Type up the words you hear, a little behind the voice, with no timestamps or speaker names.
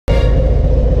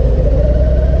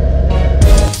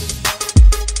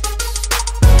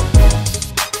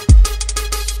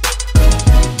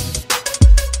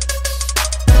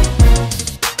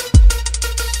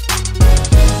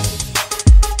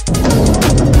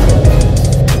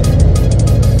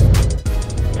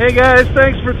Hey guys,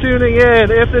 thanks for tuning in.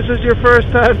 If this is your first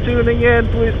time tuning in,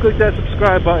 please click that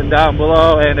subscribe button down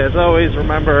below. And as always,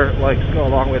 remember, likes go a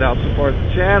long way to help support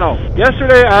the channel.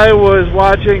 Yesterday I was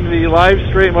watching the live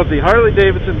stream of the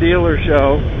Harley-Davidson dealer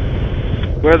show,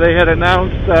 where they had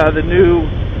announced the new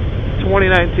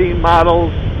 2019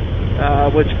 models,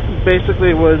 which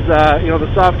basically was, the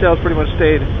Softails pretty much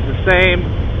stayed the same.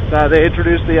 They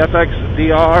introduced the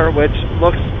FXDR, which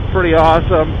looks pretty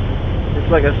awesome. It's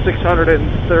like a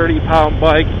 630-pound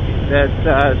bike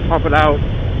that is pumping out,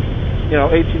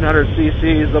 1,800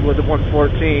 cc's with the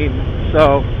 114.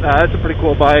 So that's a pretty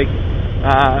cool bike.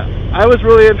 I was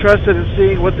really interested in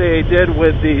seeing what they did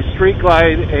with the Street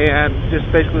Glide and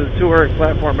just basically the touring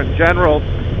platform in general.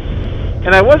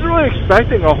 And I wasn't really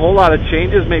expecting a whole lot of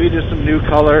changes, maybe just some new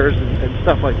colors and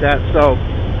stuff like that. So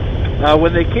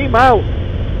when they came out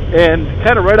and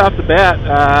kind of right off the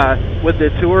bat with the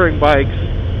touring bikes,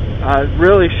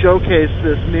 really showcased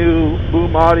this new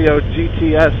Boom Audio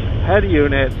GTS head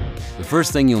unit. The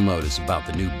first thing you'll notice about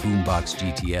the new Boombox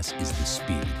GTS is the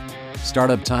speed.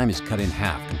 Startup time is cut in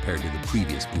half compared to the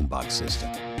previous Boombox system.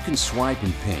 You can swipe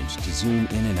and pinch to zoom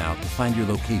in and out to find your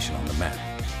location on the map.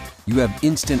 You have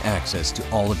instant access to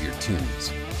all of your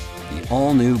tunes. The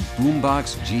all-new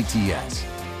Boombox GTS.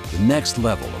 The next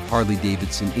level of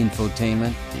Harley-Davidson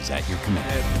infotainment is at your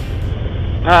command.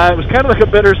 It was kind of like a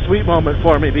bittersweet moment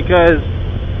for me because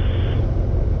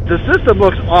the system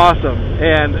looks awesome,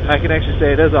 and I can actually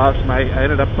say it is awesome. I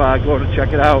ended up going to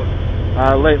check it out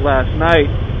late last night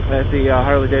at the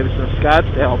Harley-Davidson of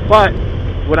Scottsdale. But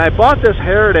when I bought this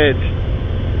Heritage,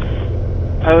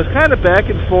 I was kind of back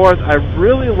and forth. I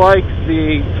really liked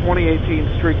the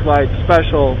 2018 Street Glide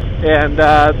Special, and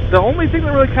the only thing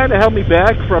that really kind of held me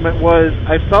back from it was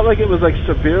I felt like it was like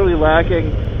severely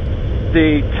lacking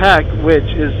the tech, which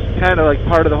is kind of like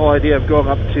part of the whole idea of going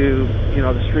up to,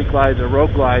 the Street Glides or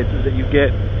Road Glides, is that you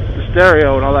get the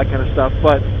stereo and all that kind of stuff.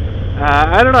 But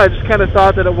I don't know, I just kind of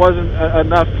thought that it wasn't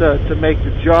enough to make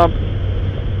the jump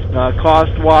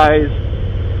cost-wise.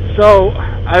 So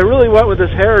I really went with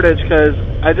this Heritage because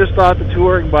I just thought the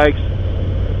touring bikes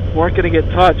weren't going to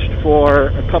get touched for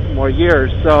a couple more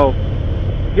years. So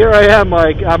here I am,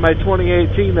 like on my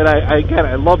 2018, that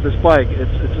I love this bike.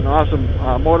 It's an awesome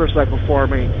motorcycle for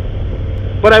me.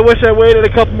 But I wish I waited a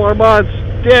couple more months.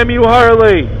 Damn you,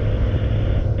 Harley!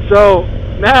 So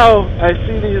now I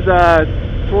see these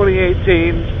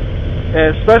 2018s,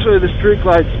 especially the Street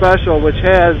Glide Special, which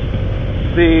has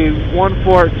the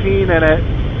 114 in it,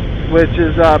 which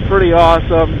is pretty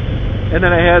awesome. And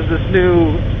then it has this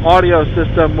new audio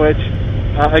system, which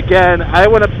again, I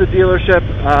went up to the dealership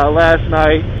last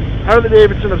night.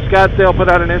 Harley-Davidson of Scottsdale put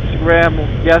out an Instagram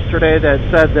yesterday that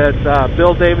said that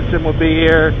Bill Davidson will be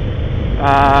here.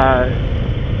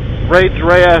 Ray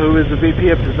Drea, who is the VP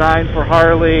of Design for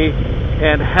Harley,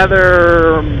 and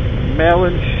Heather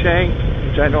Malinshank,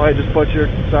 which I know I just butchered.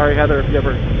 Sorry, Heather, if you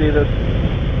ever see this.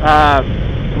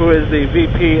 Who is the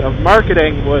VP of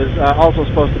Marketing, was also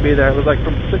supposed to be there. It was like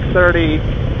from 6:30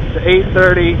 to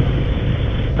 8:30.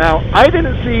 Now, I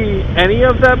didn't see any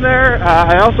of them there.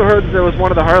 I also heard that there was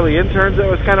one of the Harley interns that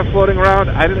was kind of floating around.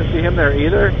 I didn't see him there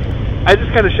either. I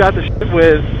just kind of shot the shit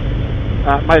with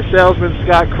my salesman,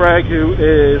 Scott Craig, who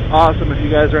is awesome. If you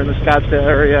guys are in the Scottsdale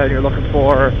area and you're looking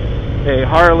for a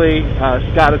Harley,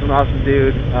 Scott is an awesome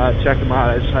dude. Check him out.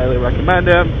 I just highly recommend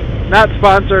him. Not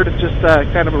sponsored, it's just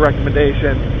kind of a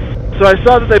recommendation. So I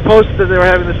saw that they posted that they were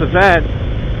having this event,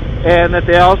 and that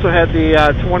they also had the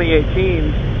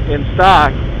 2018s in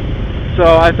stock. So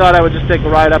I thought I would just take a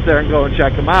ride up there and go and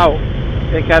check them out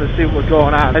and kind of see what was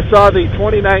going on. I saw the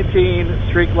 2019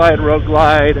 Street Glide, Road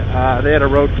Glide. They had a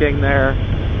Road King there.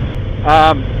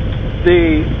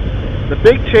 The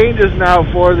big changes now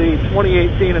for the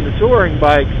 2018 and the touring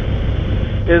bikes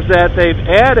is that they've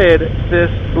added this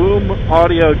Boom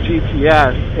Audio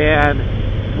GTS, and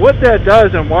what that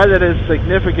does and why that is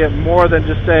significant, more than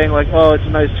just saying like, oh, it's a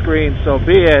nice screen, so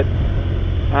be it.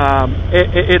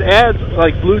 It adds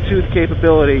like Bluetooth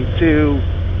capability to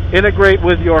integrate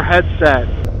with your headset.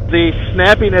 The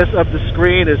snappiness of the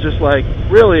screen is just like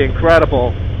really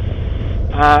incredible.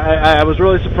 I was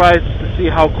really surprised to see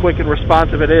how quick and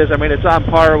responsive it is. I mean, it's on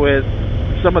par with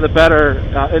some of the better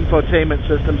infotainment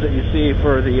systems that you see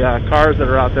for the cars that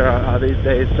are out there these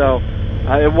days. So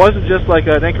it wasn't just like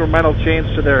an incremental change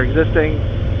to their existing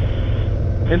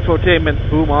infotainment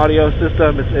Boom audio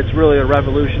system. It's really a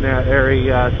revolutionary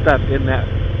step in that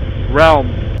realm.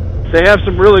 They have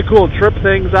some really cool trip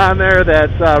things on there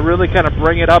that really kind of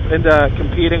bring it up into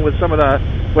competing with some of the,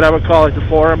 what I would call like the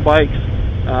forum bikes.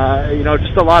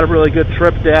 Just a lot of really good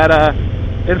trip data.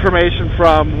 information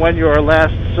from when your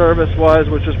last service was,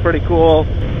 which was pretty cool.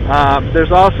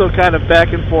 There's also kind of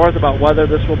back and forth about whether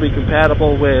this will be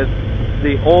compatible with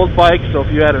the old bike. So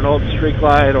if you had an old Street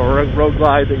Glide or Road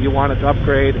Glide that you wanted to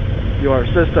upgrade your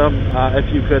system,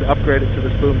 if you could upgrade it to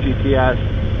this BOOM GTS.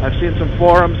 I've seen some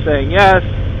forums saying yes.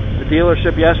 The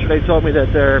dealership yesterday told me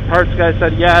that their parts guy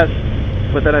said yes,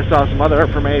 but then I saw some other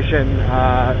information.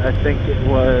 I think it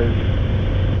was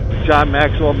John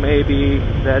Maxwell maybe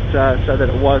that said that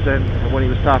it wasn't when he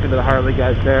was talking to the Harley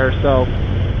guys there. So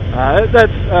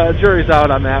that's jury's out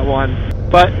on that one.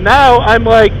 But now I'm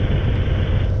like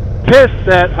pissed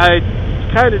that I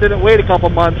kind of didn't wait a couple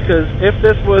months, because if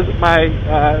this was my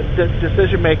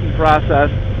decision-making process,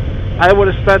 I would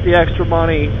have spent the extra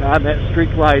money on that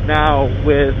Street Glide now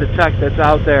with the tech that's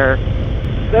out there.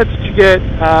 That's what you get.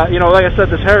 Like I said,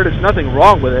 this Heritage, nothing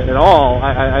wrong with it at all.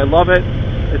 I love it.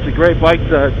 It's a great bike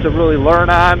to really learn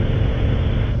on.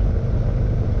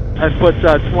 I've put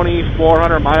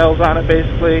 2,400 miles on it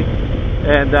basically,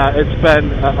 and it's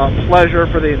been a pleasure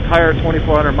for the entire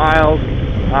 2,400 miles.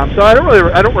 So I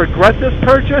don't regret this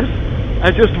purchase.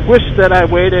 I just wish that I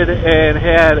waited and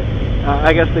had,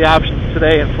 I guess, the options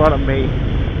today in front of me,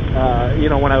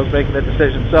 when I was making the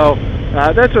decision. So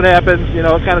that's what happens. It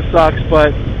kind of sucks,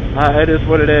 but it is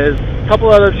what it is. A couple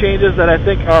other changes that I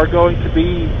think are going to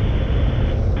be,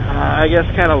 I guess,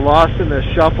 kind of lost in the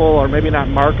shuffle, or maybe not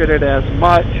marketed as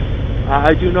much.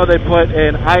 I do know they put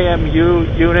an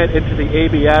IMU unit into the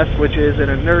ABS, which is an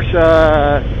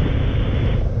inertia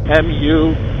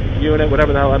MU unit,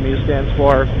 whatever the hell MU stands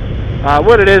for.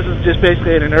 What it is just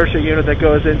basically an inertia unit that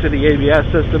goes into the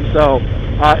ABS system, so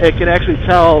it can actually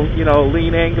tell,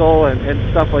 lean angle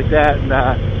and stuff like that, and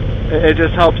it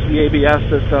just helps the ABS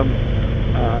system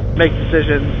make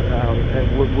decisions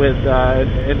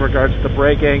in regards to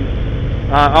braking.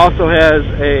 Also has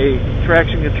a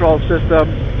traction control system,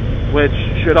 which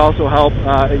should also help,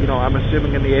 I'm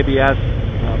assuming in the ABS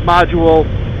module,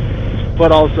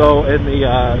 but also in the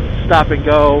stop and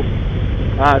go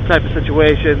type of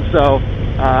situation. So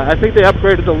I think they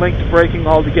upgraded the linked braking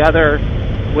altogether,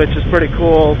 which is pretty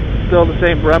cool. Still the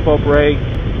same Brembo brake.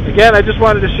 Again, I just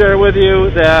wanted to share with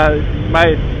you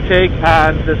my take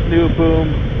on this new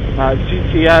BOOM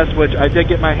GTS, which I did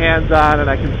get my hands on, and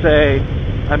I can say,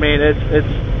 I mean,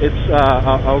 it's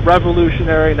a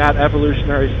revolutionary, not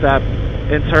evolutionary step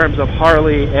in terms of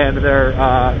Harley and their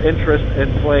interest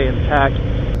in play in tech.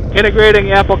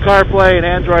 Integrating Apple CarPlay and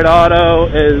Android Auto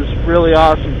is really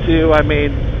awesome too. I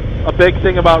mean, a big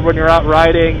thing about when you're out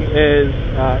riding is,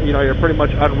 you're pretty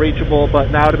much unreachable,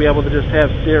 but now to be able to just have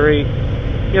Siri,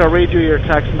 read you your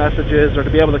text messages, or to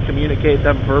be able to communicate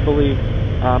them verbally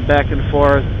back and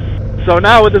forth. So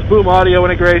now with this BOOM audio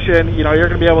integration, you're going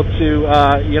to be able to,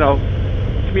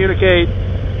 communicate,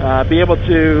 be able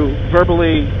to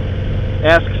verbally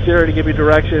ask Siri to give you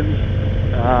directions,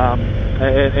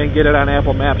 and get it on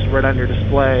Apple Maps right on your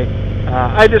display.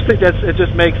 I just think it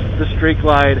just makes the Street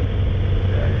Glide,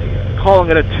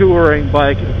 calling it a touring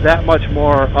bike, that much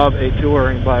more of a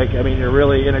touring bike. I mean, you're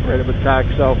really integrated with tech.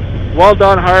 So well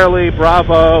done, Harley,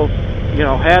 bravo,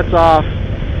 hats off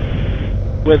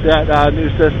with that new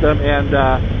system and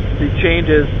the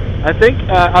changes.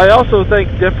 I also think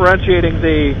differentiating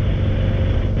the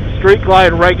Street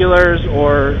Glide regulars,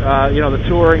 or the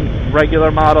touring regular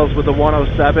models with the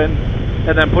 107,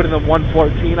 and then putting the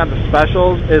 114 on the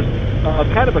specials is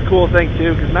kind of a cool thing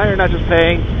too, because now you're not just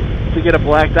paying to get a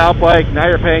blacked out bike, now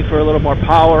you're paying for a little more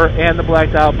power and the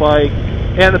blacked out bike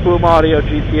and the BOOM Audio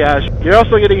GTS. You're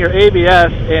also getting your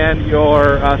ABS and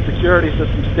your security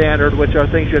system standard, which are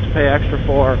things you have to pay extra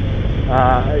for,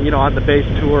 on the base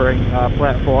touring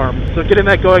platform. So getting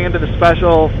that going into the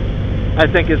special, I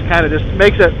think, is kind of just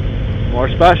makes it more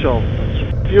special.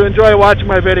 If you enjoy watching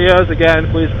my videos, again,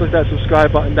 please click that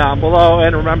subscribe button down below,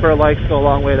 and remember, likes go a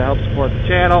long way to help support the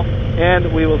channel,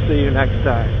 and we will see you next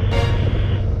time.